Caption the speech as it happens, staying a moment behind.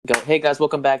go. Hey guys,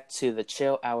 welcome back to the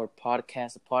Chill Hour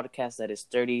podcast, a podcast that is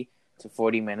 30 to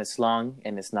 40 minutes long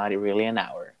and it's not really an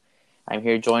hour. I'm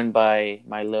here joined by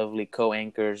my lovely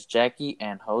co-anchors Jackie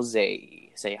and Jose.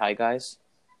 Say hi, guys.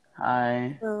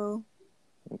 Hi. Hello.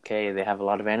 Okay, they have a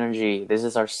lot of energy. This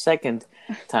is our second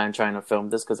time trying to film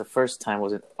this because the first time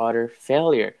was an utter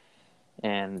failure.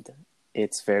 And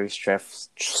it's very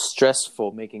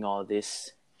stressful making all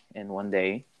this in one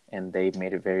day, and they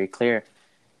made it very clear.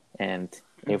 And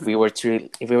if we were to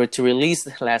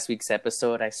release last week's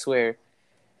episode, I swear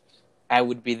I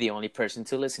would be the only person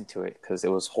to listen to it because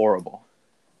it was horrible.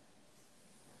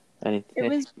 And It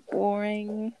was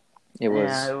boring. It was.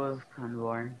 Yeah, it was kind of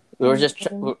boring. We were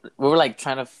just we were like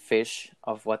trying to fish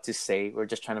of what to say. We were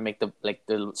just trying to make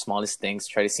the smallest things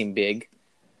try to seem big,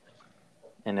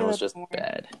 and it was just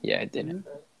bad. Yeah, it didn't.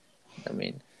 I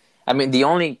mean, the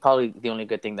only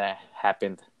good thing that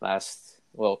happened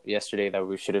yesterday that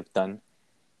we should have done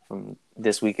from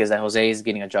this week is that Jose is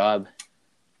getting a job,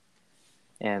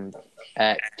 and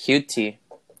at QT,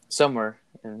 somewhere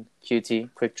in QT,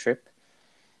 Quick Trip,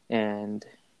 and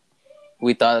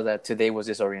we thought that today was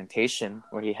his orientation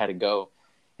where he had to go,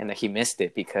 and that he missed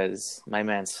it because my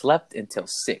man slept until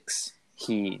 6.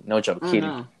 No joke, he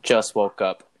just woke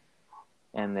up,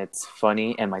 and it's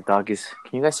funny. And my dog is.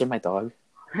 Can you guys hear my dog?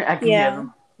 I can hear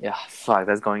them. Yeah, fuck,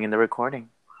 that's going in the recording.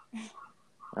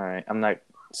 All right, I'm not.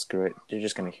 Screw it. You're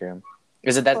just gonna hear him.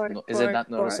 Is it not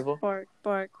noticeable? Bark.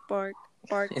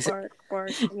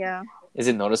 Yeah. Is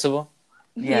it noticeable?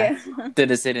 Yeah.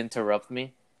 Did it interrupt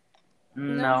me?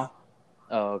 No.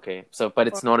 Oh, okay. But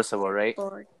it's noticeable, right?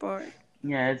 Bark.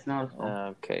 Yeah, it's noticeable.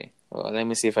 Okay. Well, let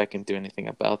me see if I can do anything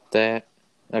about that.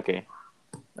 Okay.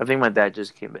 I think my dad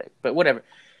just came back, but whatever.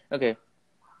 Okay.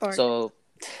 Bark. So,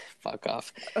 fuck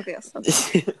off. Okay. Stop.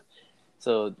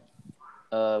 So,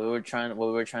 what we were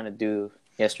trying to do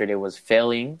yesterday was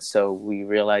failing. So we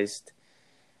realized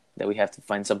that we have to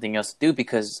find something else to do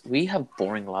because we have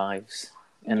boring lives,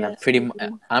 and Yes,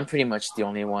 I'm pretty much the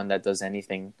only one that does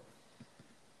anything.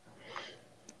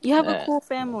 You have a cool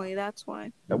family. That's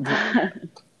why.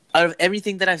 Out of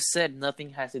everything that I've said,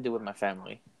 nothing has to do with my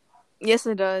family. Yes,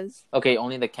 it does. Okay,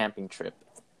 only the camping trip.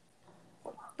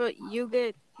 But your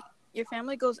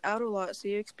family goes out a lot, so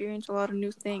you experience a lot of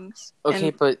new things. Okay,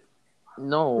 and but we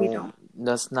no, don't.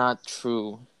 that's not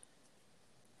true.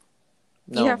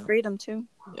 No, You have freedom too.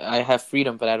 I have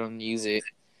freedom, but I don't use it.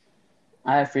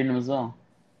 I have freedom as well.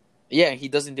 Yeah, he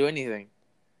doesn't do anything.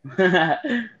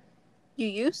 You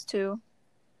used to.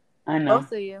 I know.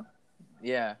 Both of you.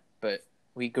 Yeah, but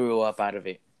we grew up out of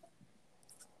it.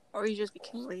 Or you just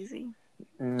became lazy.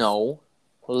 No,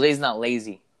 Jose's not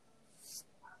lazy.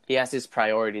 He has his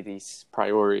priorities.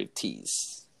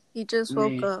 He just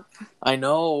woke up. I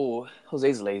know.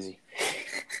 Jose's lazy.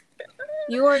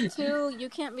 You are too. You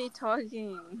can't be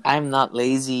talking. I'm not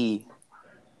lazy.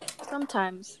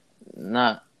 Sometimes.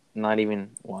 Not even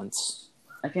once.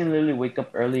 I can literally wake up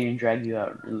early and drag you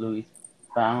out, Louis.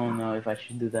 But I don't know if I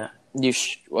should do that.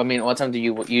 I mean, what time do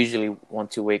you usually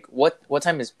want to wake? What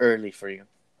time is early for you?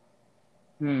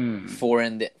 4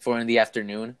 in the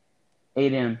afternoon.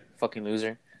 8 a.m. Fucking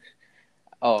loser.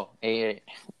 Oh, 8.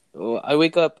 Well, I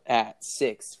wake up at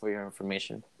 6 for your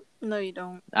information. No, you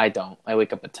don't. I don't. I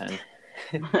wake up at 10.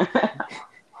 But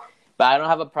I don't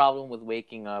have a problem with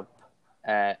waking up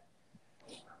at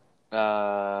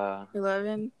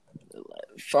 11.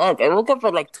 Fuck! I woke up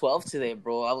at like 12 today,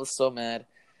 bro. I was so mad.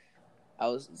 I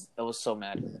was so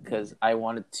mad because I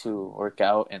wanted to work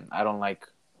out, and I don't like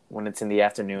when it's in the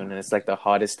afternoon and it's like the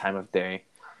hottest time of day,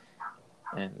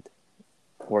 and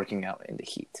working out in the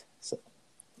heat. So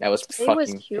that was It fucking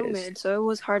was humid, pissed. so it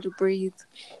was hard to breathe.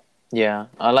 Yeah,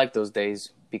 I like those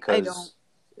days because I don't.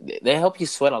 they help you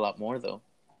sweat a lot more, though.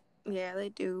 Yeah, they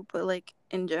do, but like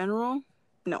in general,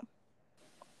 no.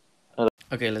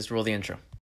 Okay, let's roll the intro.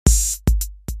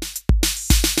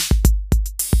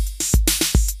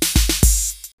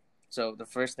 So the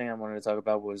first thing I wanted to talk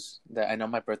about was that I know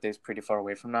my birthday is pretty far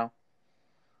away from now,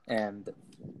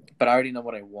 but I already know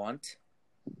what I want,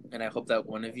 and I hope that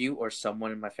one of you or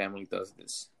someone in my family does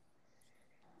this.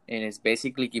 And it's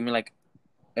basically give me like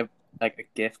a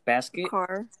gift basket.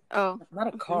 Car. Oh.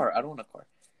 Not a car. I don't want a car.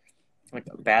 Like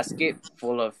a basket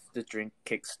full of the drink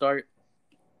Kickstart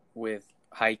with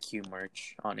HiQ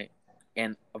merch on it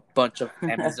and a bunch of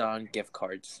Amazon gift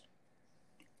cards.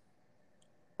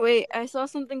 Wait, I saw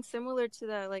something similar to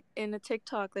that, like in a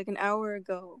TikTok, like an hour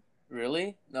ago.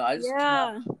 Really? No, I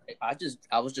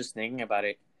was just thinking about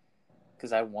it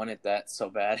because I wanted that so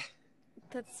bad.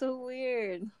 That's so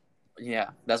weird.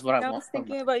 Yeah, that's what I want. I was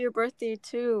thinking about your birthday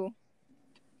too.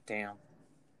 Damn.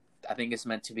 I think it's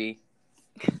meant to be.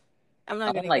 I'm not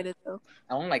I gonna want like get it though.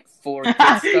 I want like 4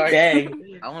 kickstarts.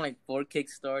 Dang. I want like 4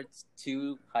 kickstarts,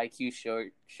 2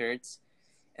 Haikyuu shirts,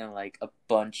 and like a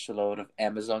bunch load of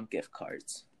Amazon gift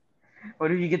cards.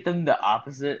 What if you get them the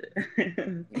opposite?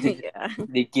 Yeah.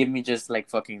 They give me just like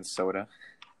fucking soda.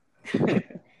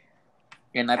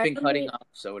 And I've been cutting off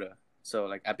soda. So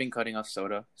like I've been cutting off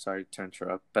soda. Sorry to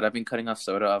interrupt, but I've been cutting off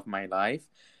soda of my life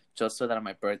just so that on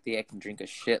my birthday I can drink a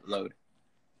shitload.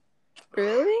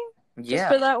 Really? Yeah.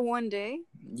 Just for that one day?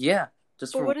 Yeah.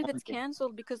 Just But for what if one it's day.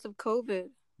 canceled because of COVID?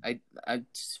 I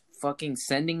just fucking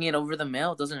sending it over the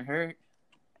mail doesn't hurt.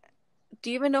 Do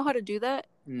you even know how to do that?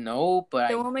 No, but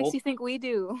Then I what makes hope... you think we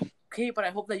do? Okay, but I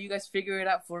hope that you guys figure it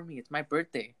out for me. It's my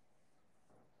birthday.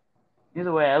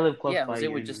 Either way, I live close Yeah, by Jose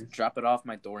you. would just drop it off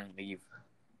my door and leave.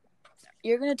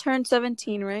 You're gonna turn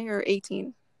 17, right? Or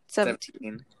 18?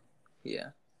 17. Yeah.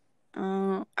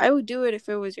 I would do it if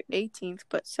it was your 18th,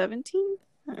 but 17?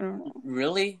 I don't know.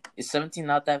 Really? Is 17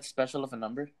 not that special of a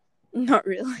number? Not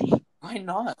really. Why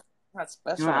not? Not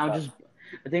special. You know,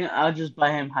 I think I'll just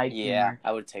buy him Haikyuu Yeah, merch.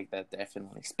 I would take that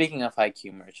definitely. Speaking of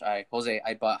Haikyuu merch, I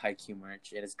bought Haikyuu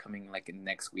merch. It is coming like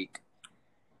next week.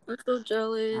 I'm so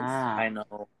jealous. I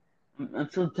know. I'm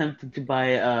so tempted to buy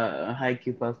a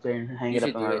Haikyuu poster and hang You it up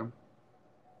should in do my it. room.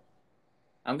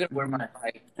 I'm gonna wear my I'm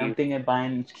Haikyuu. thinking of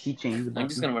buying keychains. I'm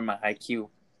just gonna wear my Haikyuu,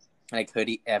 like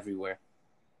hoodie everywhere.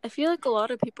 I feel like a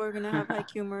lot of people are gonna have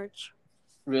Haikyuu merch.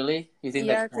 Really? You think?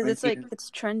 Yeah, that because it's like quarantine-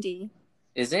 it's trendy.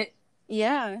 Is it?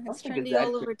 Yeah, I it's think trendy it's all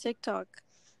actually- over TikTok.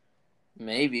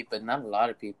 Maybe, but not a lot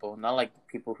of people. Not like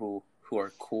people who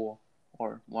are cool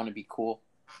or want to be cool.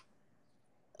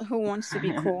 Who wants to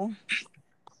be cool?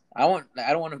 I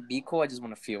don't want to be cool. I just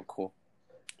want to feel cool.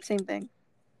 Same thing.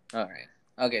 All right.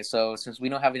 Okay. So since we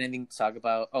don't have anything to talk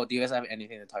about, do you guys have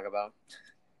anything to talk about?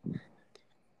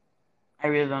 I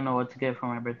really don't know what to get for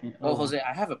my birthday. Well, Jose,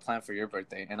 I have a plan for your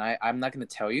birthday, and I'm not gonna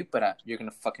tell you, but you're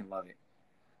gonna fucking love it.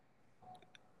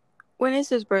 When is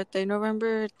his birthday?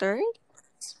 November 3rd?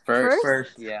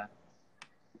 First. Yeah.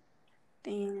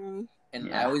 Damn. And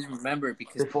Yeah. I always remember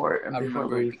because Before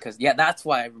Louis. that's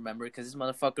why I remember, because this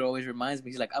motherfucker always reminds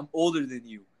me. He's like, I'm older than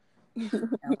you.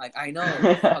 And I'm like, I know.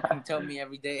 You fucking tell me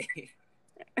every day.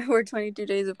 We're 22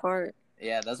 days apart.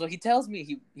 Yeah, that's what he tells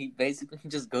me. He basically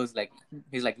just goes like,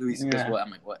 he's like, Luis, guess Yeah. what?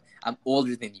 I'm like, what? I'm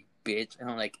older than you, bitch. And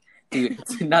I'm like, dude,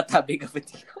 it's not that big of a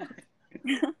deal.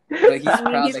 But he's I mean,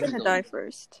 proud he's that gonna he's die older.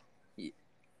 first.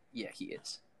 Yeah, he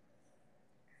is.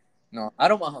 No, I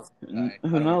don't want Jose to die. Who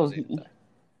I don't want knows? Jose to die.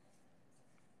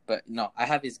 But no, I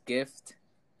have his gift,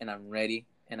 and I'm ready,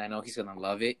 and I know he's gonna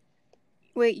love it.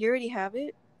 Wait, you already have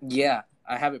it? Yeah,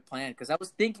 I have it planned because I was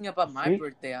thinking about my Sweet.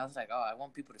 birthday. I was like, I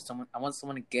want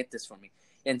someone to get this for me.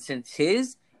 And since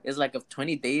his is like of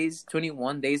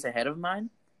 21 days ahead of mine,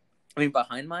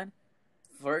 behind mine,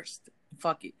 first,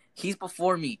 fuck it, he's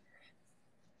before me.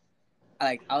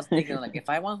 Like, I was thinking, like,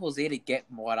 if I want Jose to get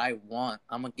what I want,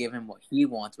 I'm gonna give him what he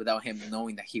wants without him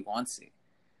knowing that he wants it.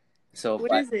 So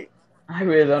What is it? I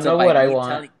really don't know by what I me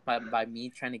want. by me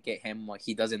trying to get him what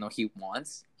he doesn't know he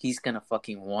wants, he's gonna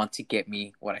fucking want to get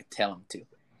me what I tell him to.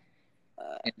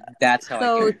 And that's how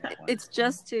So I get that one. it's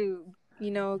just to,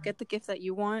 get the gift that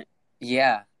you want.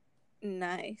 Yeah,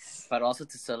 Nice. but also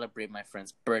to celebrate my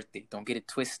friend's birthday. Don't get it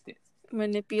twisted.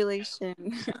 Manipulation.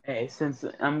 Hey, since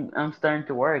I'm starting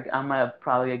to work, I'm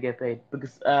probably gonna get paid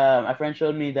because my friend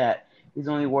showed me that he's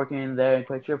only working in there in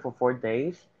Quick Trip for 4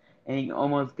 days, and he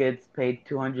almost gets paid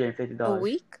 $250. A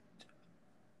week?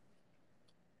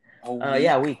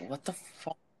 Yeah, a week. What the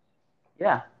fuck?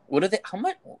 Yeah. What are they? How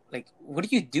much? Like, what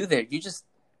do you do there? You just...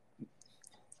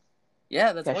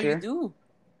 Yeah, that's all you Cashier. do.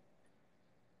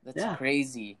 That's Yeah.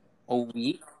 crazy. A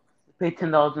week? Pay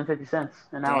 $10.50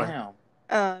 an hour.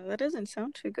 Damn. That doesn't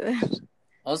sound too good.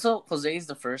 Also, Jose is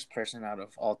the first person out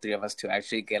of all 3 of us to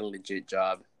actually get a legit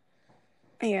job.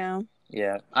 Yeah.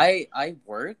 Yeah, I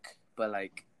work, but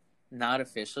like not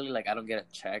officially. Like I don't get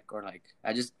a check or like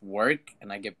I just work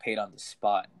and I get paid on the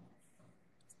spot,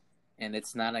 and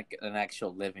it's not like an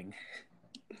actual living.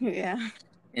 Yeah.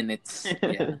 And it's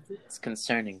it's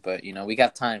concerning, but we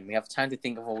got time. We have time to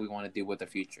think of what we want to do with the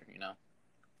future.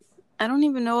 I don't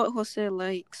even know what Jose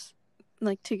likes.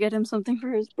 Like, to get him something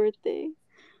for his birthday.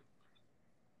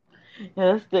 Yeah,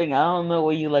 that's the thing. I don't know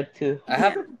what you like to.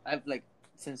 I've like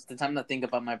since the time I think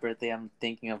about my birthday, I'm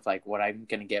thinking of like what I'm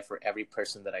gonna get for every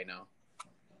person that I know.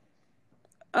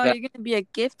 Oh, Yeah. you're gonna be a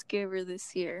gift giver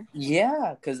this year.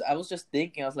 Yeah, because I was just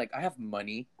thinking, I was like, I have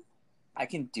money, I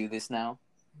can do this now.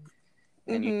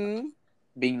 And Mm-hmm.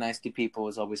 being nice to people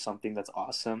is always something that's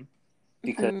awesome,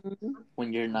 because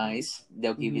when you're nice,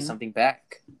 they'll give you Mhm. something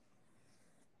back.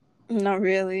 Not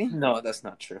really. No, that's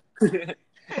not true.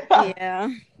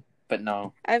 Yeah. But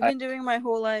no, I've been doing my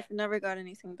whole life, never got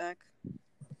anything back.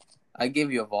 I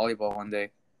gave you a volleyball one year.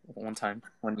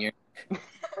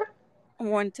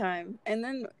 One time. And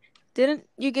then, didn't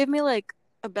you give me like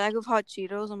a bag of hot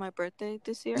Cheetos on my birthday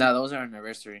this year? No, that was our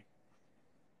anniversary.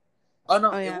 Oh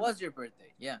no, Oh, yeah. It was your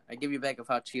birthday. Yeah, I gave you a bag of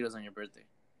hot Cheetos on your birthday.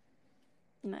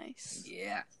 Nice.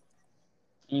 Yeah.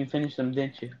 And you finished them,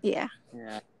 didn't you? Yeah.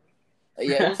 Yeah.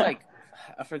 Yeah, it was like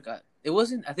I forgot. It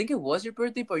wasn't. I think it was your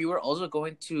birthday, but you were also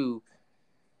going to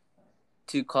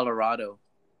Colorado.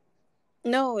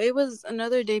 No, it was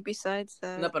another day besides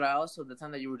that. No, but I also the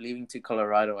time that you were leaving to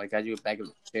Colorado, I got you a bag of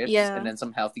chips and then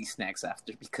some healthy snacks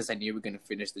after because I knew you were gonna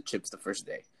finish the chips the first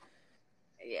day.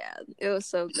 Yeah, it was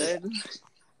so good.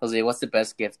 Jose, what's the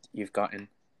best gift you've gotten?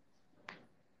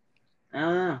 I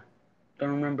don't know.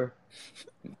 Don't remember.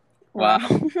 Wow.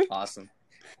 Awesome.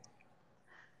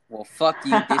 Well, fuck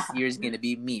you. This year's gonna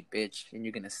be me, bitch, and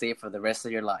you're gonna say it for the rest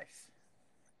of your life.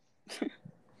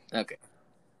 Okay.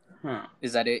 Huh.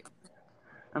 Is that it?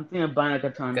 I'm thinking of buying a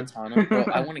katana. Katana, bro.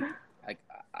 I want to. Like,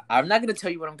 I'm not gonna tell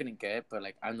you what I'm gonna get, but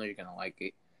like, I know you're gonna like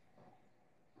it,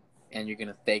 and you're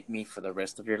gonna thank me for the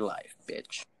rest of your life,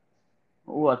 bitch.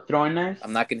 What, throwing knives?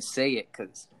 I'm not gonna say it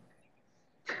because.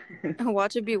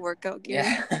 Watch it be workout gear.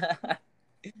 Yeah.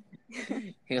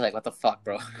 You're like, what the fuck,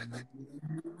 bro?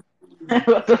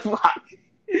 What the fuck?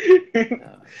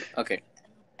 Okay.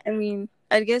 I mean,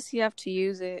 I guess you have to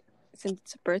use it since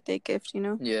it's a birthday gift, you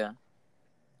know? Yeah.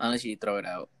 Unless you throw it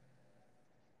out.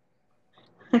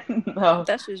 No,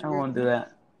 That's just I rude. won't do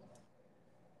that.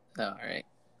 Oh, all right.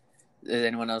 Does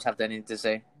anyone else have anything to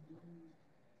say?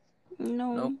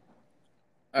 No. Nope.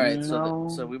 All right. No.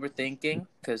 So we were thinking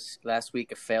because last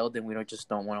week it failed, and we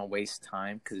don't want to waste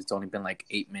time because it's only been like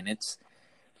 8 minutes,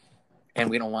 and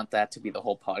we don't want that to be the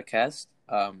whole podcast.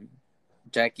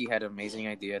 Jackie had an amazing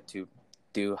idea to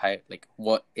do like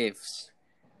what ifs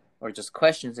or just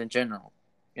questions in general,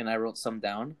 and I wrote some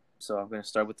down. So I'm going to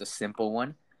start with the simple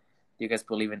one. Do you guys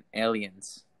believe in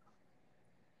aliens?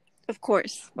 Of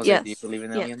course. Jose, yes. do you believe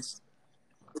in Yes. aliens?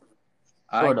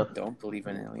 Sort I of. don't believe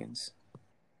in aliens.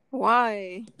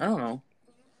 Why? I don't know.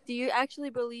 Do you actually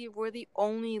believe we're the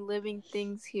only living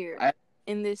things here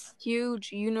in this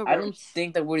huge universe? I don't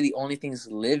think that we're the only things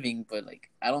living, but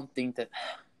like I don't think that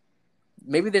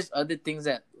maybe there's other things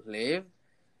that live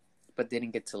but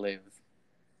didn't get to live.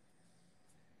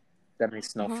 That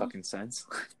makes no fucking sense.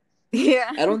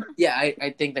 Yeah.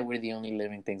 I think that we're the only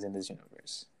living things in this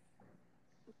universe.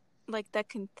 Like that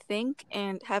can think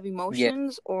and have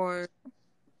emotions, or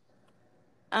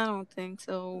I don't think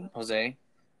so. Jose?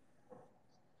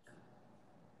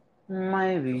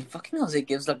 Maybe. Fucking Jose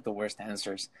gives like the worst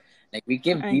answers. Like we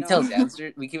give I detailed know.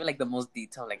 answers. We give it like the most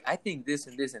detailed. Like I think this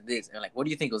and this and this. And like, what do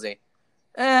you think, Jose?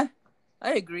 I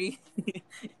agree.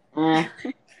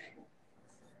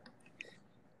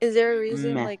 Is there a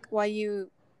reason Meh. like why you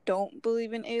don't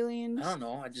believe in aliens? I don't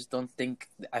know. I just don't think.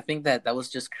 I think that was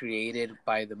just created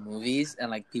by the movies, and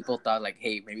like people thought, like,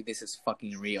 hey, maybe this is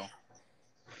fucking real.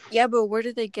 Yeah, but where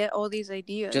did they get all these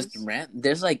ideas? Just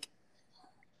there's like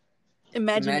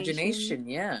imagination. imagination.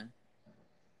 Yeah,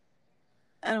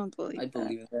 I don't believe I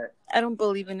believe that. I don't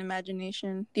believe in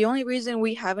imagination. The only reason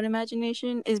we have an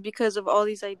imagination is because of all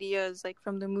these ideas, like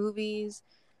from the movies,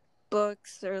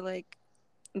 books, or like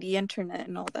the internet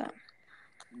and all that.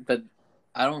 But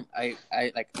I don't. I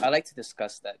like to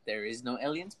discuss that there is no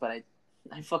aliens, but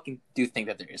I fucking do think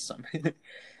that there is some.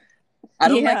 I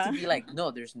don't like to be like, no,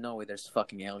 there's no way there's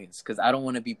fucking aliens, because I don't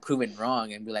want to be proven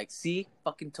wrong and be like, see,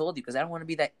 fucking told you, because I don't want to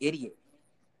be that idiot.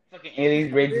 Fucking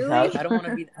aliens raid his house. I don't want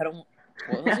to be. I don't.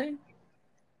 What was it?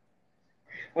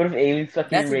 What if aliens fucking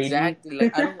That's raid exactly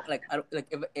you? I don't like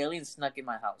if aliens snuck in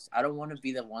my house. I don't want to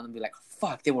be the one to be like,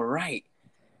 fuck, they were right.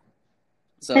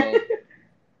 So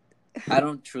I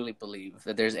don't truly believe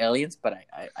that there's aliens, but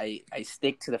I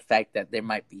stick to the fact that there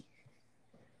might be.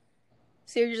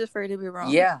 So you're just afraid to be wrong?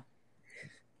 Yeah.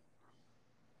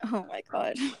 Oh my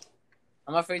god.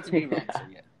 I'm afraid to be wrong, so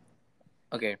yeah.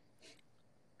 Okay.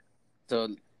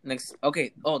 So next,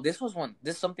 okay. Oh, this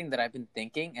is something that I've been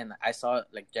thinking, and I saw,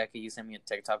 like, Jackie, you sent me a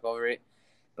TikTok over it,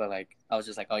 but, like, I was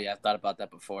just like, oh yeah, I've thought about that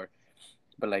before.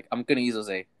 But, like, I'm gonna use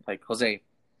Jose. Like, Jose,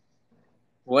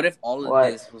 what if all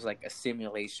of this was, like, a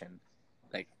simulation?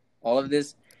 Like, all of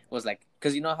this was, like,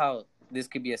 because you know how this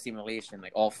could be a simulation,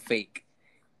 like, all fake.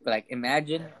 But, like,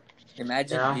 imagine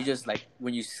you just, like,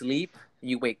 when you sleep,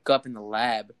 you wake up in the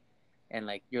lab, and,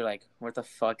 like, you're like, where the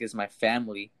fuck is my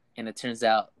family? And it turns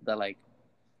out that, like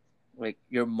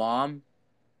your mom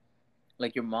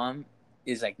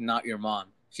is, like, not your mom.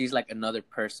 She's, like, another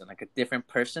person, like a different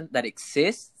person that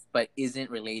exists but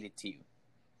isn't related to you.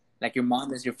 Like, your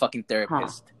mom is your fucking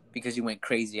therapist. because you went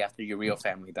crazy after your real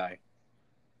family died.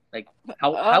 Like,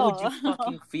 how would you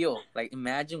fucking feel? Like,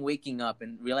 imagine waking up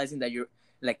and realizing that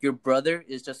your brother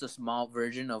is just a small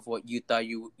version of what you thought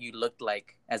you looked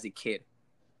like as a kid.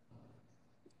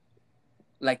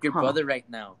 Like your brother right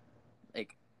now.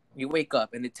 Like, you wake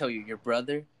up and they tell you your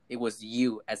brother, it was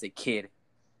you as a kid.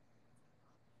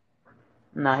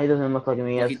 Nah, he doesn't look like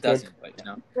me Well, as he a kid. doesn't,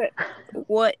 but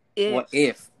What if? What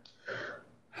if?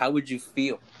 How would you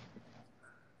feel?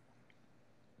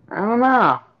 I don't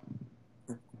know.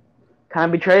 Kind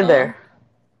of betrayed there.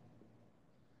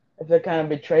 I feel kind of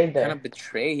betrayed there. Kind of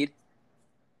betrayed.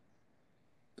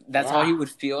 That's how you would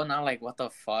feel now. Like, what the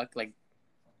fuck? Like,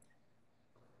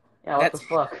 yeah, what the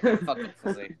fuck? Fuck up,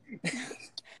 Jose.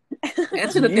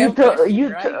 Answer the damn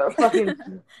question.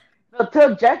 Fucking. No,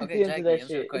 tell Jackie Okay, to Jackie, answer that answer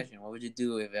shit. the question. What would you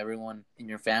do if everyone in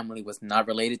your family was not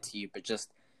related to you, but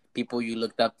just people you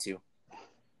looked up to?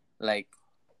 Like,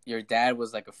 your dad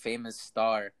was like a famous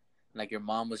star, like your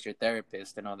mom was your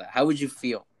therapist and all that. How would you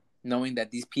feel knowing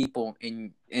that these people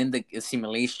in the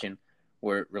simulation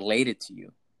were related to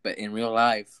you, but in real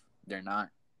life they're not?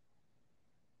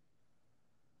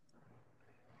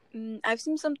 I've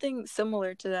seen something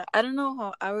similar to that. I don't know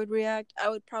how I would react. I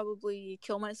would probably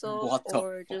kill myself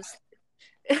or just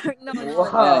no.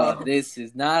 Wow. This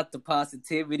is not the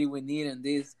positivity we need in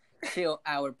this chill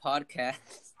hour podcast.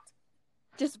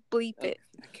 Just bleep it.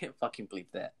 I can't fucking bleep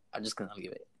that. I'm just gonna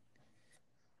leave it.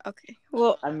 Okay.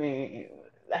 Well, I mean,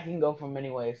 I can go from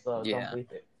many ways, so don't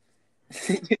bleep it.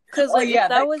 Because if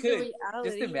that was the reality,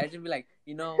 just imagine, be like,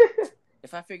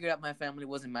 if I figured out my family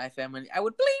wasn't my family, I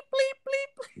would bleep, bleep,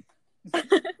 bleep,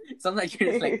 bleep. Sounds like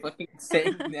you're just like fucking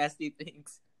saying nasty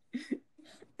things.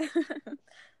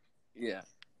 Yeah.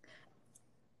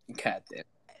 God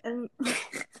damn.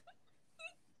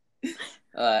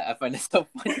 I find it so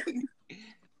funny.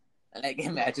 Like,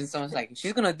 imagine someone's like,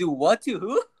 she's gonna do what to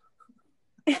who?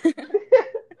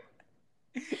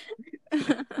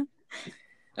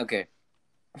 Okay.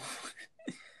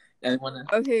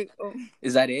 Okay. Oh.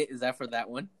 Is that it? Is that for that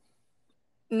one?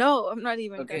 No, I'm not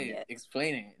even done yet.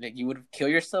 Explain it. Like, you would kill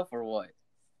yourself or what?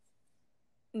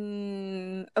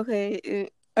 Okay.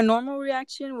 A normal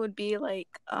reaction would be like,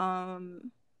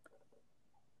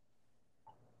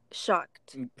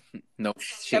 shocked. No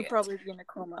shit. I'd probably be in a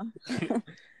coma.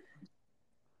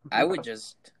 I would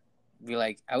just be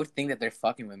like, I would think that they're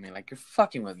fucking with me. Like, you're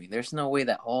fucking with me. There's no way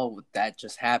that all that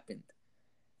just happened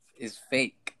is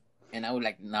fake. And I would,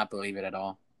 like, not believe it at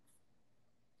all.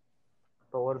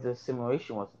 But what if the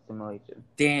simulation was a simulation?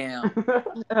 Damn.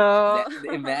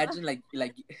 Imagine, like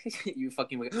you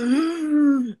fucking wake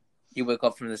you wake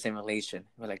up from the simulation.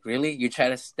 We're like, really? You try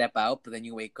to step out, but then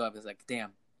you wake up. It's like,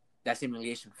 damn, that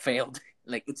simulation failed.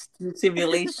 Like, it's 2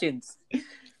 simulations.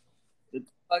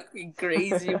 It's fucking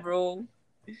crazy, bro.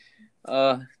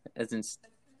 That's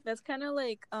kind of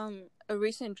like a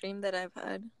recent dream that I've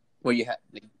had. What you had?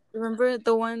 Like, remember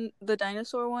the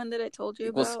dinosaur one that I told you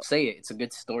about? Well, say it. It's a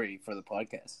good story for the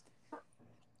podcast.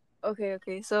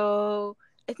 Okay. So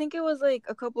I think it was like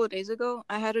a couple of days ago.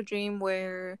 I had a dream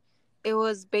where it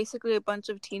was basically a bunch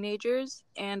of teenagers,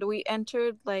 and we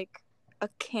entered like a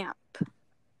camp.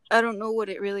 I don't know what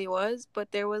it really was,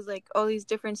 but there was like all these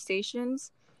different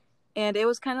stations, and it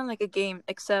was kind of like a game,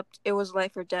 except it was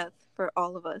life or death for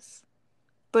all of us.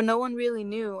 But no one really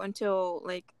knew until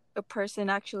like a person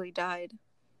actually died.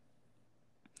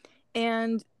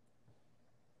 And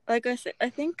like I said, I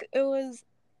think it was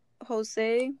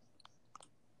Jose,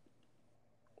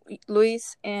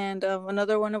 Luis, and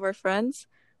another one of our friends.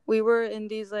 We were in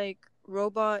these like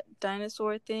robot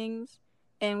dinosaur things,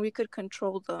 and we could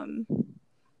control them.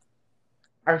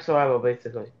 Ark Survival,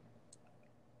 basically.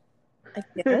 I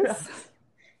guess.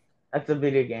 That's a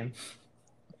video game.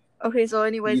 Okay, so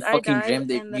anyways, I died.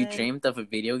 You dreamed of a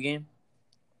video game?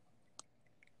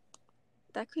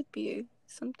 That could be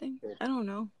something. I don't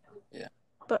know. Yeah.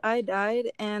 But I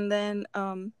died, and then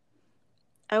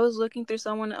I was looking through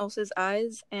someone else's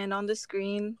eyes, and on the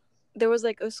screen there was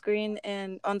like a screen,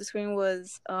 and on the screen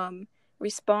was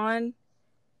respawn,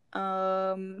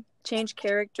 change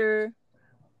character,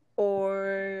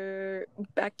 or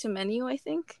back to menu, I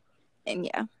think. And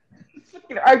yeah.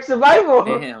 Ark Survival.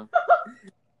 Damn.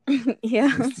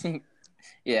 Yeah.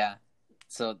 Yeah.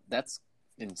 So that's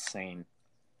insane.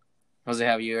 Jose,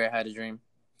 have you ever had a dream?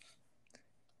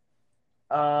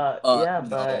 Yeah,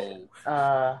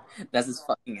 but that's his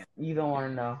fucking. You don't want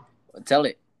to know. Tell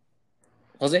it.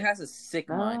 Jose has a sick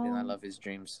mind, and I love his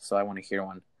dreams, so I want to hear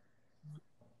one.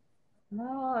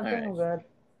 No, I think I'm good.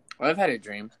 Well, I've had a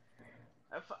dream.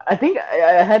 I think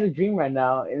I had a dream right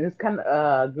now, and it's kind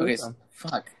of gruesome.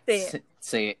 Okay, fuck.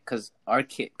 say it, because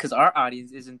our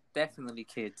audience isn't definitely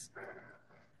kids.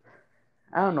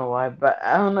 I don't know why, but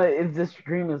I don't know if this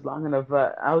dream is long enough.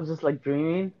 But I was just like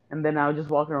dreaming, and then I was just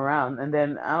walking around, and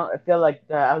then I feel like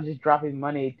I was just dropping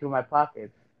money through my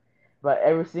pockets. But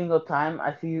every single time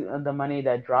I see the money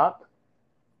that dropped,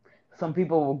 some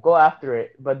people will go after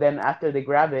it, but then after they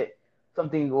grab it,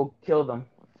 something will kill them.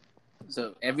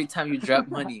 So every time you drop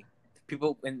money,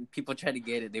 when people try to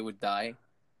get it, they would die.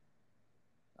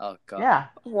 Oh god. Yeah,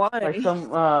 Why? like some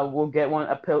will get one,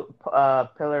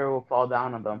 pillar will fall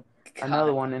down on them. God.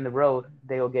 Another one in the road,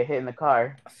 they will get hit in the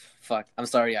car. Fuck. I'm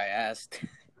sorry I asked.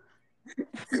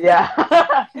 Yeah.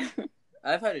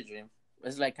 I've had a dream.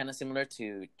 It's like kind of similar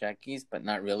to Jackie's, but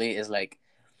not really. It's like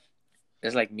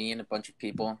me and a bunch of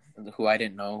people who I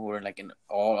didn't know, who were like in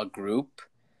all a group,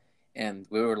 and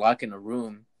we were locked in a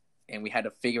room, and we had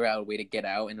to figure out a way to get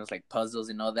out, and it was like puzzles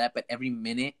and all that. But every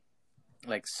minute,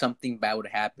 like something bad would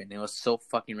happen. It was so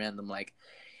fucking random. Like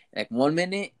 1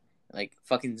 minute, like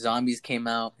fucking zombies came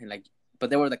out, and like, but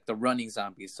they were like the running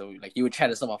zombies. So like you would try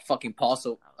to solve a fucking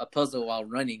puzzle while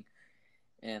running,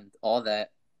 and all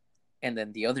that. And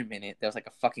then the other minute, there was like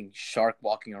a fucking shark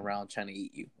walking around trying to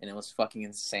eat you, and it was fucking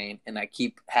insane. And I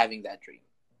keep having that dream.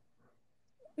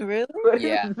 Really?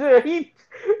 Yeah.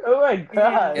 Oh my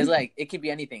god. It's like it could be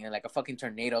anything, and like a fucking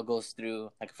tornado goes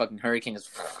through, like a fucking hurricane is.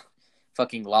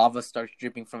 Fucking lava starts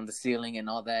dripping from the ceiling and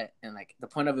all that, and like the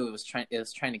point of it was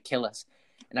trying to kill us.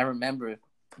 And I remember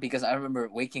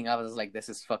waking up, I was like, this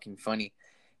is fucking funny.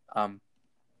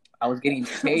 I was getting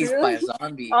chased by a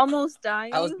zombie. Almost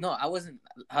dying. I wasn't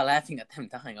laughing at them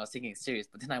dying. I was taking it serious.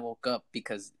 But then I woke up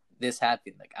because this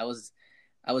happened. Like I was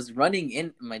running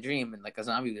in my dream, and like a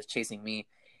zombie was chasing me,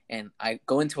 and I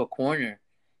go into a corner,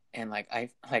 and like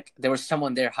there was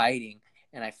someone there hiding,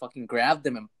 and I fucking grabbed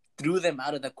them and threw them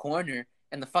out of the corner,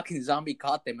 and the fucking zombie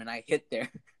caught them, and I hit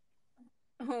there.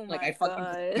 Oh my like I fucking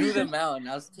god. threw them out, and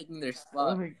I was taking their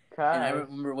spot. Oh my god. And I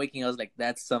remember waking up, I was like,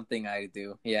 that's something I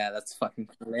do. Yeah, that's fucking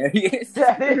hilarious.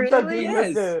 That is Really? something Yes.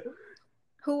 you do.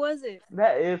 Who was it?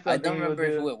 That is something I don't remember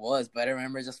you do. who it was, but I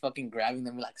remember just fucking grabbing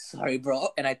them, like, sorry, bro,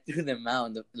 and I threw them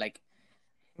out. And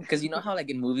because you know how like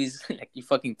in movies, like you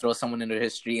fucking throw someone into the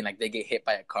street and like they get hit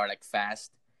by a car like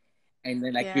fast, and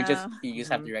then like you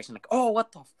just have the reaction like, oh,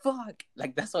 what the fuck?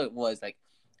 Like that's how it was. Like,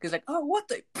 because like, oh, what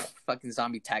the fucking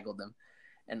zombie tackled them,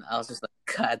 and I was just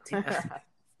like, god damn.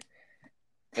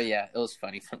 But yeah, it was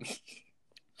funny for me.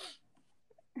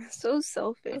 So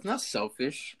selfish. It's not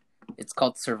selfish. It's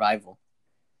called survival.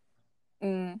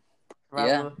 Mm.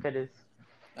 Survival of the fittest.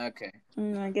 Okay.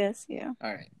 I guess, yeah.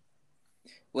 All right.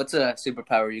 What's a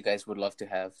superpower you guys would love to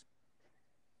have?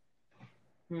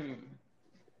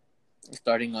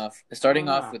 Starting off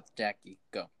with Jackie.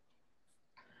 Go.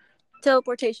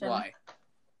 Teleportation. Why?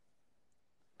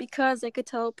 Because I could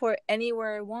teleport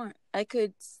anywhere I want. I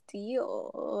could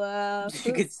steal.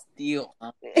 You could steal.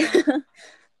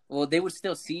 Well, they would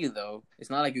still see you though. It's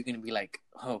not like you're gonna be like,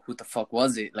 oh, who the fuck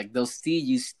was it? Like they'll see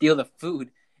you steal the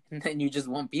food, and then you just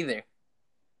won't be there.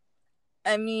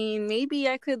 I mean, maybe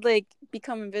I could like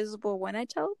become invisible when I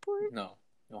teleport. No,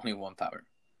 only one power.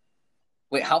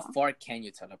 Wait, how far can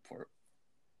you teleport?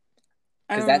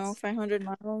 I don't know, 500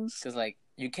 miles. Because like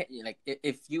you can't like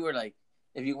if you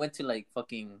went to like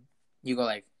fucking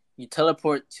you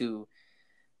teleport to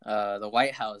the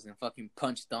White House and fucking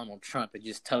punch Donald Trump and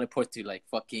just teleport to like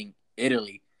fucking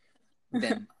Italy,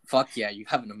 then fuck yeah, you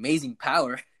have an amazing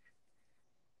power.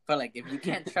 But like if you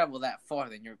can't travel that far,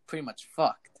 then you're pretty much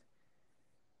fucked.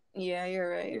 Yeah, you're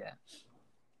right. Yeah.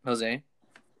 Jose?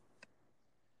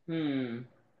 Can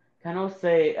I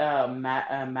say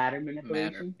matter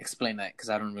manipulation? Matter. Explain that, because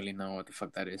I don't really know what the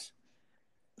fuck that is.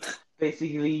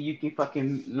 Basically, you can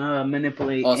fucking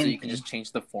manipulate. Also, you can just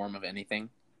change the form of anything.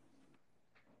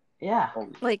 Yeah.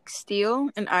 Like steel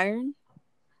and iron?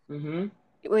 Mm-hmm.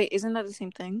 Wait, isn't that the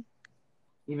same thing?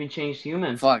 Even change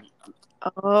humans. Fuck.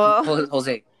 Oh.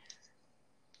 Jose,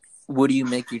 would you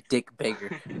make your dick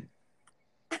bigger?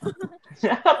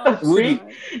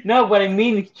 No, but I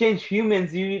mean, if you change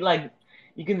humans, you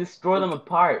can destroy them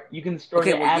apart. You can destroy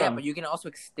the atom. Yeah, but you can also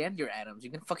extend your atoms.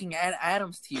 You can fucking add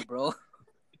atoms to you, bro.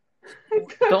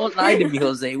 Don't lie to me,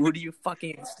 Jose. Would you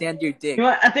fucking extend your dick? You know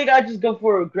what? I think I'd just go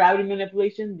for gravity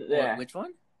manipulation. Yeah. Which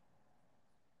one?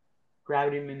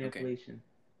 Gravity manipulation. Okay.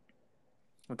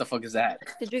 What the fuck is that?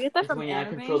 Did you get that from when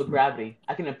anime? I control the gravity.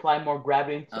 I can apply more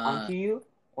gravity onto you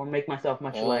or make myself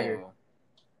much lighter.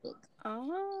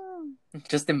 Oh.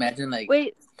 Just imagine, like,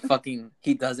 wait, fucking,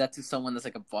 he does that to someone that's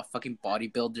like a fucking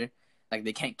bodybuilder. Like,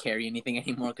 they can't carry anything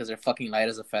anymore because they're fucking light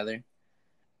as a feather.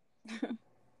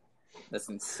 That's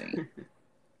insane.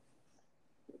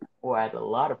 Or add a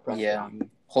lot of pressure on me.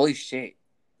 Holy shit.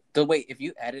 So wait, if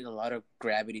you added a lot of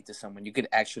gravity to someone, you could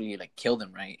actually like kill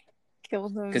them, right? Kill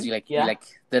them. Because you Yeah.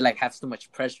 they like have too much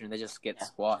pressure and they just get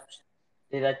squashed.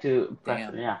 They like to press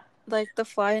Damn. them, yeah. Like the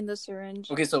fly in the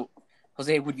syringe. Okay, so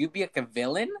Jose, would you be like a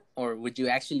villain or would you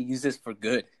actually use this for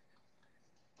good?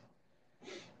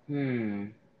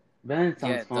 Villain sounds Yeah,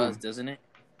 it fun. does, doesn't it?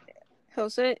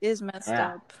 Jose is messed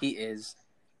Yeah. up. He is.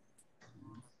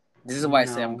 This is why I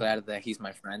say I'm No. glad that he's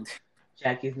my friend.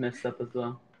 Jackie's messed up as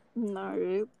well. Not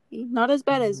really. Not as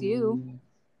bad as you.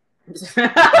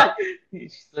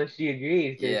 So she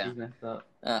agrees that Yeah. she's messed up.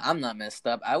 I'm not messed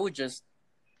up. I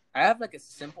have like a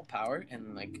simple power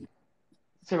and like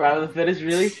Survival of the fittest,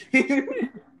 really?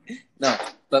 no,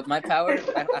 but my power,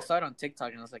 I saw it on TikTok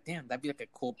and I was like, damn, that'd be like a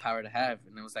cool power to have,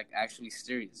 and it was like actually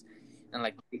serious, and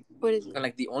like, What is it? and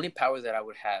like the only power that I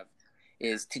would have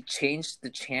is to change the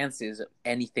chances of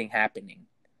anything happening.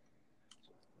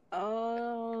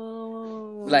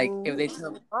 Oh. Like if they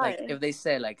tell, Why? like if they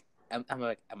say like, I'm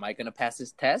like, am I gonna pass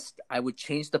this test? I would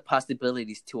change the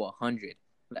possibilities to 100.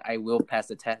 Like, I will pass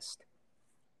the test.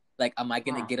 Like, am I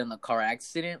gonna get in a car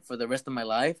accident for the rest of my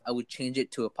life? I would change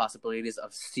it to a possibilities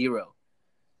of 0.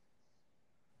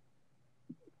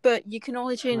 But you can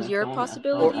only change your Or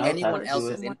possibilities anyone or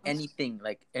else's someone in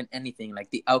anything, like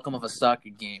the outcome of a soccer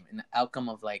game, and the outcome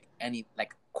of like any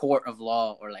like court of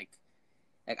law, or like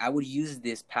I would use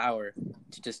this power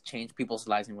to just change people's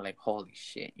lives and be like, holy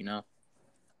shit, you know?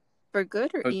 For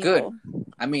good or For evil? good.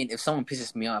 I mean, if someone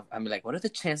pisses me off, I'm like, what are the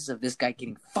chances of this guy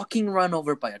getting fucking run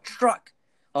over by a truck?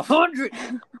 100.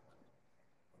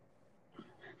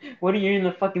 What are you in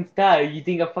the fucking sky? You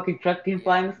think a fucking truck can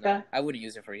fly in the sky? No, I wouldn't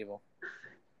use it for evil.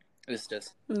 It's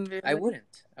just Really? I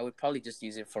wouldn't. I would probably just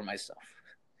use it for myself.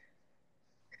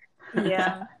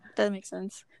 Yeah, that makes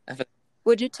sense. I thought-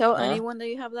 Would you tell Huh? anyone that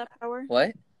you have that power?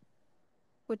 What?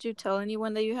 Would you tell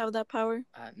anyone that you have that power?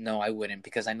 No, I wouldn't,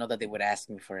 because I know that they would ask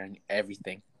me for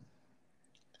everything,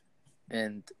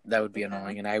 and that would be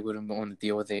annoying, and I wouldn't want to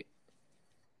deal with it.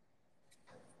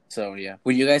 So yeah,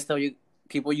 would you guys tell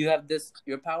people you have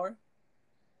your power?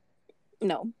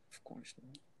 No. Of course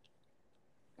not.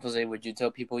 Jose, would you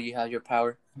tell people you have your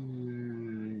power?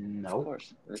 No. Of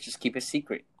course. Let's just keep it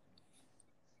secret.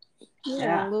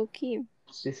 Yeah, low key.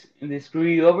 They screw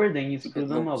you over, then you screw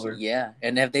them over. Yeah,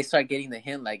 and if they start getting the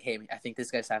hint, like, hey, I think these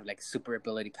guys have like super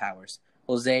ability powers,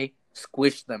 Jose,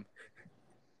 squish them.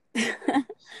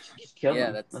 Just kill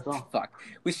them. That's all. fuck.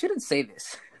 We shouldn't say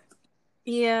this.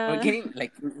 Yeah. We're getting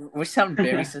like we sound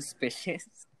very suspicious.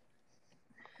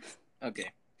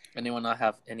 Okay. Anyone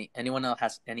else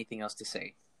has anything else to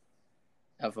say?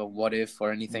 Of a what if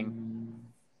or anything?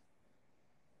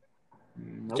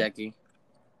 Nope. Jackie?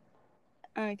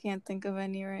 I can't think of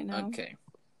any right now. Okay.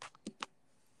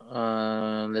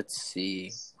 Let's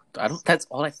see. That's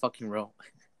all I fucking wrote.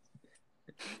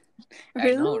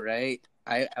 Really? I know, right?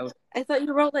 I thought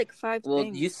you wrote like 5 well,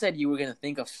 things. you said you were gonna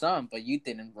think of some, but you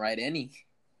didn't write any.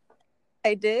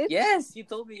 I did? Yes, you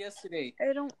told me yesterday.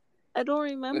 I don't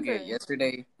remember. Okay,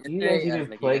 yesterday You guys I even was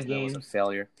like, play you guys know it was a games?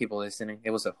 failure. People listening,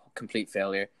 it was a complete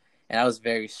failure, and I was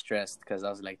very stressed because I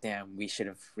was like, damn, we should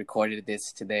have recorded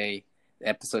this today. The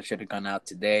episode should have gone out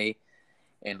today,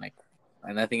 and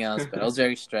nothing else. But I was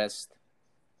very stressed.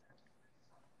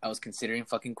 I was considering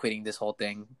fucking quitting this whole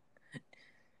thing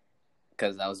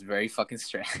because I was very fucking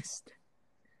stressed.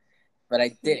 But I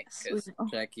did it Yes, because we know.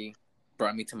 Jackie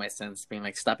brought me to my sense, being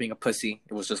like, stop being a pussy.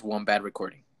 It was just one bad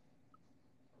recording.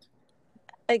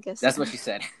 I guess That's so. what she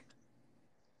said.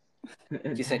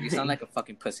 She said, you sound like a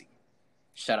fucking pussy.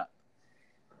 Shut up.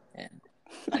 And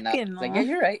I was like, yeah,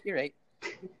 you're right.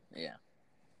 Yeah.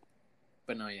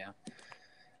 But no, yeah.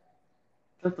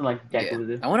 Something like Jackie would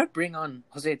do. I want to bring on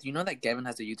Jose. Do you know that Gavin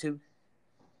has a YouTube?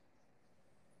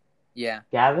 Yeah.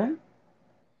 Gavin?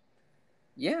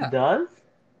 Yeah. Does?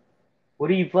 What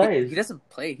do you play? He doesn't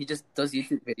play. He just does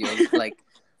YouTube videos like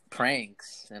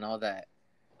pranks and all that.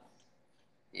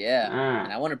 Yeah.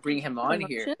 And I want to bring him on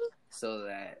here so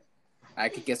that I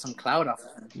could get some clout off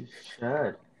of him. You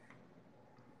should.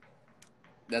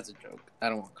 That's a joke. I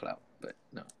don't want clout, but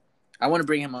no. I want to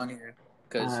bring him on here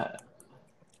because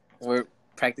we're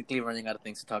practically running out of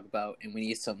things to talk about, and we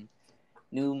need some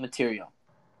new material.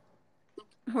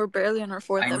 We're barely on our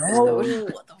 4th I episode. know.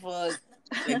 What the fuck?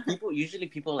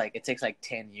 Like people like it takes like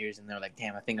 10 years, and they're like,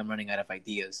 damn, I think I'm running out of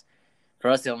ideas. For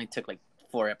us, it only took like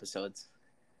 4 episodes.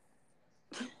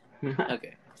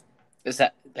 Okay. Is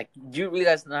that like? Do you really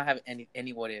guys not have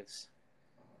any what ifs?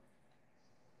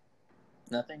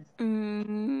 Nothing.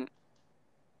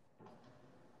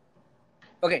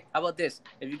 Okay, how about this?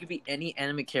 If you could be any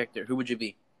anime character, who would you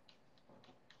be?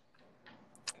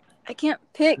 I can't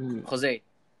pick. Jose,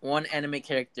 one anime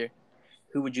character,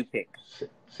 who would you pick?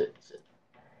 Shit.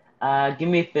 Give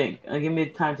me a think. Give me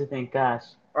time to think. Gosh.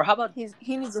 Or how about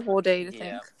He needs a whole day to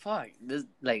yeah, think. fuck this.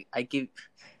 Like I give.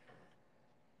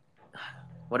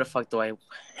 What the fuck do I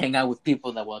hang out with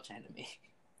people that watch anime?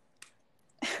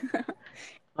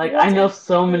 Like I know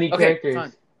so many Okay, characters.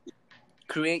 fine.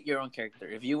 Create your own character.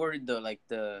 If you were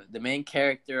the main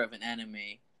character of an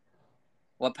anime,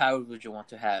 what power would you want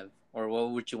to have, or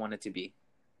what would you want it to be?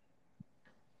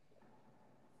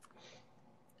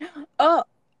 Oh,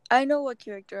 I know what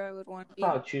character I would want to be.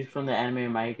 I'll choose from the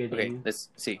anime My Hero Okay, Academia. let's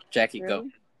see. Jackie, go.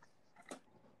 Really?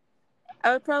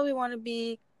 I would probably want to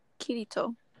be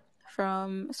Kirito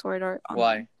from Sword Art Online.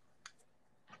 Why?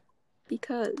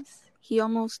 Because he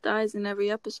almost dies in every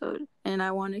episode, and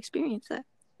I want to experience that.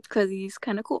 Because he's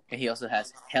kind of cool. And he also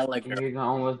has hella girls. You're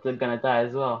almost gonna die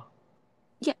as well.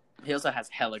 He also has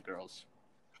hella girls.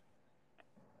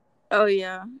 Oh,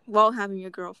 yeah. While having a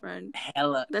girlfriend.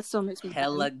 Hella That still makes me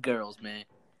hella happy. girls, man.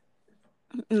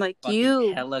 Like Fucking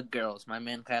you. hella girls. My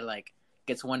man kind of like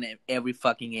gets one in every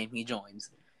fucking game he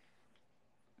joins.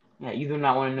 Yeah, you do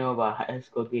not want to know about High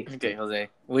School DxD. Okay, Jose.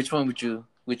 Which one would you?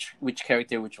 Which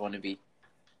character would you want to be?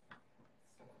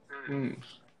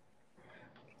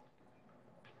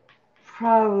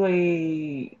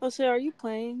 Probably Jose, are you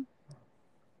playing?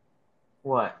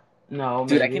 what? No,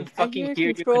 Dude, maybe. I can fucking hear hear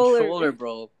your controller. controller,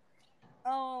 bro.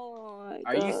 Oh, my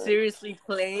Are you God. seriously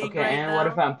playing Okay, right and now? what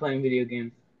if I'm playing video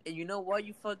games? And you know what,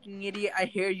 you fucking idiot? I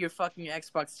hear your fucking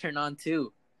Xbox turn on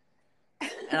too.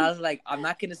 And I was like, I'm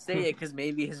not gonna say it because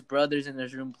maybe his brother's in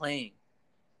his room playing.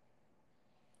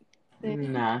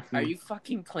 Nah. it's Are me. you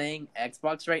fucking playing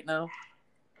Xbox right now?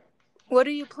 What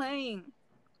are you playing?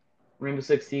 Rainbow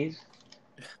Six Siege?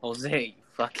 Jose, you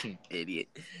fucking idiot.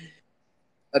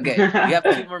 Okay, we have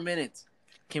 2 more minutes.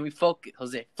 Can we focus?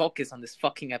 Jose, focus on this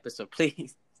fucking episode,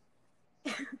 please.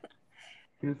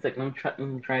 It's like, let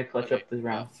me try to clutch up this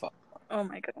round. Fuck. Oh,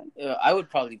 my God. I would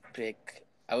probably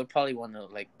want to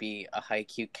like be a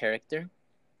high-Q character.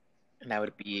 And I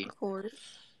would Of course.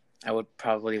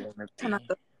 probably want to be...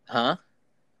 Tanaka. Huh?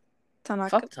 Tanaka.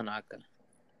 Fuck Tanaka.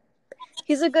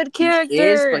 He's a good character. He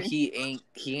is, but he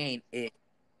ain't it.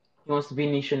 He wants to be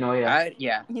Nishinoya.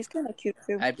 He's kind of cute,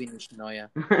 too. I'd be Nishinoya.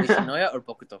 Nishinoya or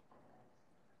Bokuto?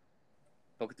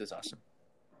 Bokuto's awesome.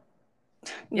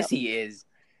 No. Yes, he is.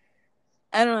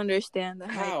 I don't understand the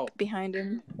How? hype behind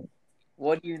him.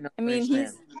 What do you not I mean,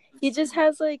 understand? he just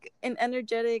has like an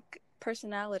energetic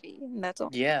personality, and that's all.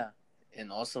 Yeah,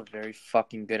 and also very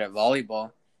fucking good at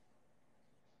volleyball.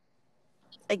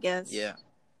 I guess. Yeah.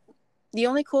 The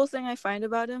only cool thing I find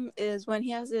about him is when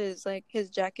he has his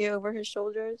jacket over his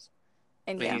shoulders,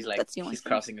 and But yeah, he's like, that's the only he's thing.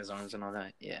 crossing his arms and all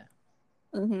that. Yeah.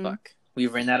 Mm-hmm. Fuck. We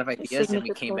ran out of ideas and we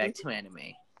signature came back pose. to anime.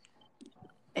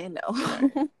 I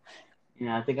know.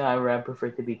 Yeah, I think I would prefer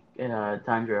to be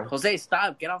Tanjiro. Jose,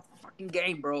 stop! Get off the fucking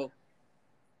game, bro.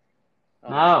 Oh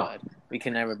No. my God. We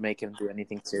can never make him do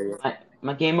anything serious.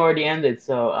 My game already ended,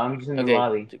 so I'm just in the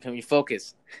lobby. Okay, can we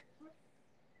focus?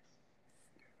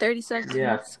 30 seconds.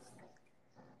 Yes.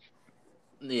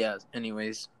 Yeah.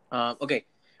 Anyways, okay.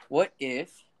 What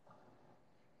if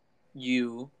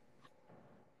you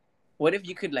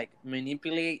could like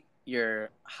manipulate your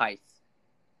height?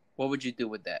 What would you do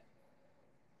with that?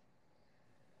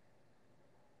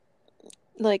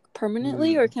 Like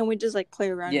permanently, or can we just like play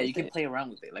around? Yeah, with you can it? play around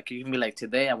with it. Like you can be like,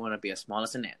 today I want to be as small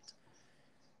as an ant,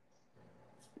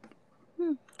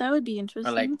 That would be or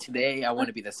interesting. like today I want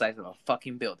to be the size of a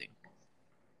fucking building.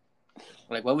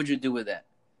 Like, what would you do with that?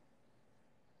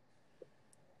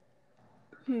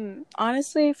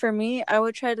 Honestly, for me, I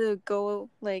would try to go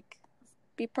like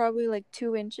be probably like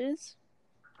 2 inches.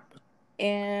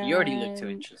 And You already look 2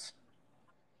 inches.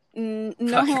 No,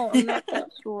 Fuck. I'm not that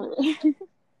short.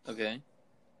 Okay.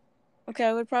 Okay,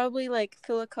 I would probably like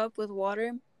fill a cup with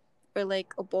water, or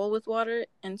like a bowl with water,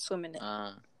 and swim in it.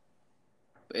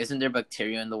 But isn't there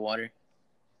bacteria in the water?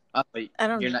 Oh, but I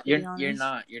don't you're know, not. to be You're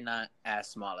honest. not as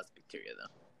small as bacteria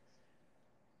though.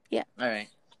 Yeah. All right.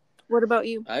 What about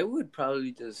you? I would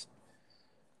probably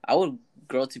I would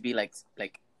grow to be like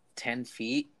 10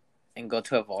 feet and go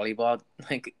to a volleyball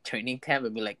like training camp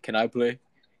and be like, can I play?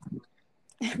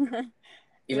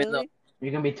 Even though,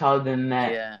 You're gonna be taller than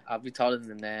that. yeah, I'll be taller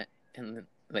than that, and then,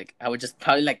 like I would just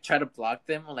probably like try to block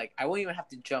them. Or, like I wouldn't even have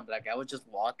to jump. Like I would just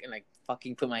walk and like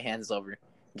fucking put my hands over, and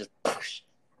just push.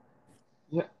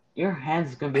 Your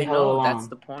hands is gonna be I hella know, long. that's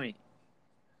the point.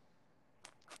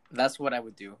 That's what I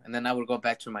would do, and then I would go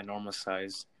back to my normal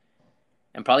size,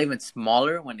 and probably even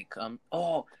smaller when it comes.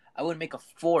 Oh, I would make a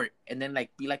fort, and then like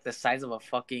be like the size of a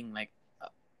fucking like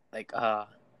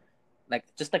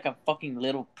just like a fucking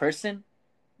little person,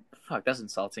 Fuck, that's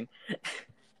insulting.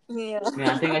 Yeah.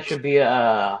 Yeah, I think I should be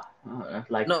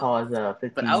like No, tall as a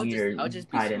but 15 meter I'll just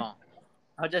be titan. small.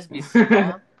 I'll just be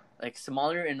small, like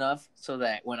smaller enough so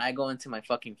that when I go into my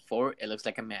fucking fort, it looks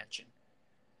like a mansion.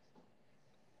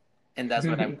 And that's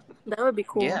what I. That would be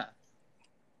cool. Yeah.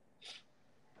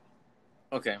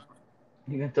 Okay.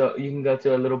 You can go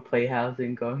to a little playhouse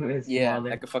and go it's Yeah, smaller.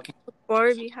 like a fucking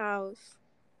Barbie house.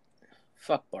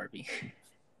 fuck Barbie.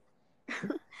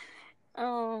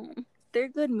 They're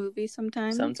good movies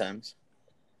sometimes. Sometimes.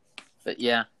 But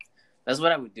yeah, that's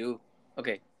what I would do.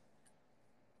 Okay,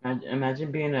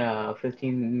 Imagine being a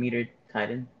 15-meter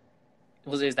titan.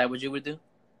 Jose, is that what you would do?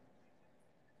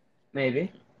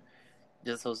 Maybe.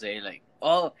 Just Jose, like,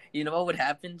 oh, you know what would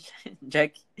happen,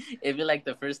 Jack? It'd be like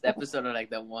the first episode of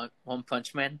like that One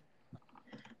Punch Man,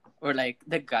 where like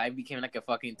the guy became like a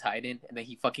fucking titan, and then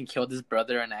he fucking killed his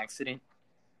brother on accident.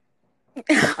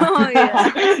 Oh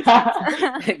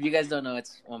yeah. If you guys don't know,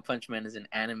 it's One Punch Man is an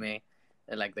anime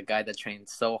that like the guy that trained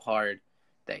so hard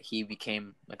that he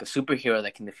became like a superhero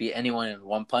that can defeat anyone in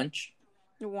one punch.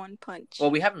 One Punch. Well,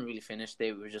 we haven't really finished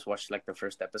it. We just watched like the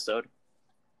first episode.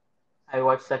 I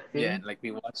watched that Yeah, season. and like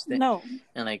we watched it. No.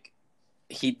 And like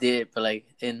he did, but like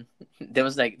there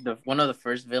was like one of the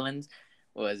first villains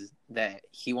was that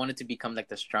he wanted to become like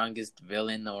the strongest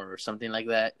villain or something like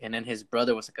that, and then his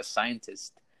brother was like a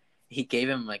scientist. He gave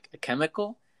him like a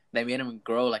chemical that made him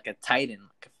grow like a titan,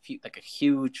 like a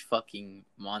huge fucking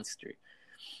monster.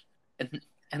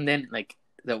 And then like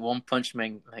the One Punch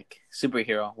Man like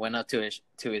superhero went up to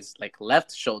his like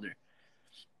left shoulder,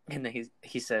 and then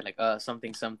he said like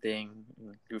something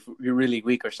you're really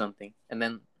weak or something, and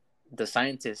then the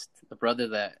scientist, the brother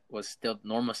that was still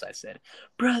normal size, said,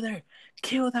 "Brother,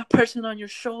 kill that person on your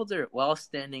shoulder," while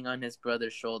standing on his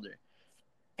brother's shoulder.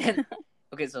 And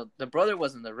okay, so the brother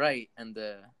was on the right, and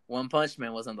the One Punch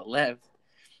Man was on the left,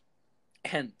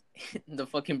 and the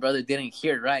fucking brother didn't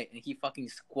hear right, and he fucking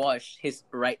squashed his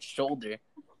right shoulder,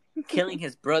 killing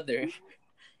his brother.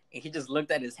 And he just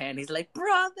looked at his hand. He's like,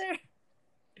 "Brother."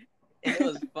 And it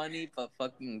was funny, but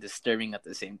fucking disturbing at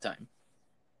the same time.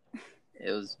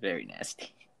 It was very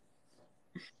nasty.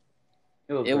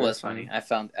 It was funny. I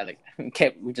found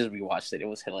we just rewatched it. It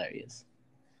was hilarious.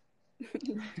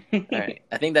 All right,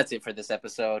 I think that's it for this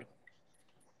episode.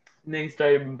 And then he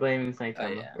started blaming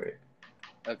Saitama yeah. for it.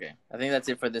 Okay, I think that's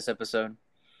it for this episode.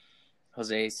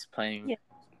 Jose's playing. Yeah.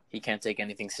 He can't take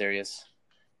anything serious.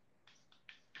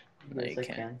 No, Yes, you I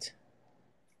can't.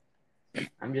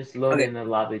 I'm just loading in the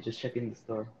lobby, just checking the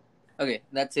store. Okay,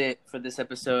 that's it for this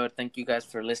episode. Thank you guys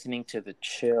for listening to the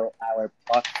Chill Hour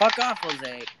Pod. Fuck off,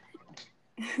 Jose.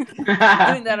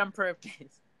 I'm doing that on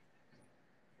purpose.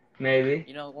 Maybe.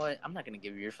 You know what? I'm not gonna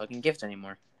give you your fucking gift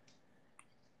anymore.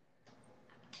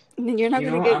 You're not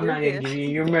gonna get your gift. Give you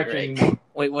your merch Right. anymore.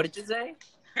 Wait, what did you say?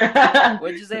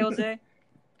 What did you say, Jose?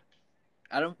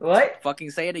 I don't What?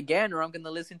 fucking say it again, or I'm gonna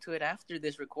listen to it after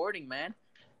this recording, man.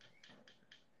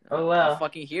 Oh well. I'll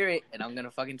fucking hear it, and I'm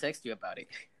gonna fucking text you about it.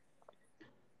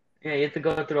 Yeah, you have to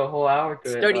go through a whole hour to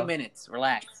It's it. 30 minutes.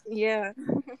 Relax. Yeah.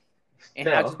 And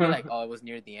I'll just be like, oh, it was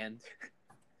near the end.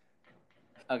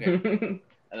 Okay.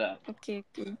 Okay.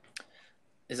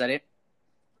 Is that it?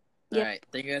 Yeah. All right.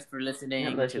 Thank you guys for listening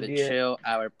Yeah, that to the should be it. Chill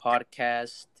Hour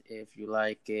podcast. If you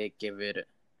like it, give it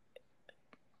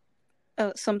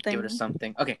Something. a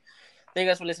something. Okay. Thank you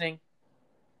guys for listening.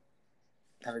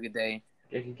 Have a good day.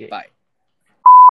 Okay. Bye.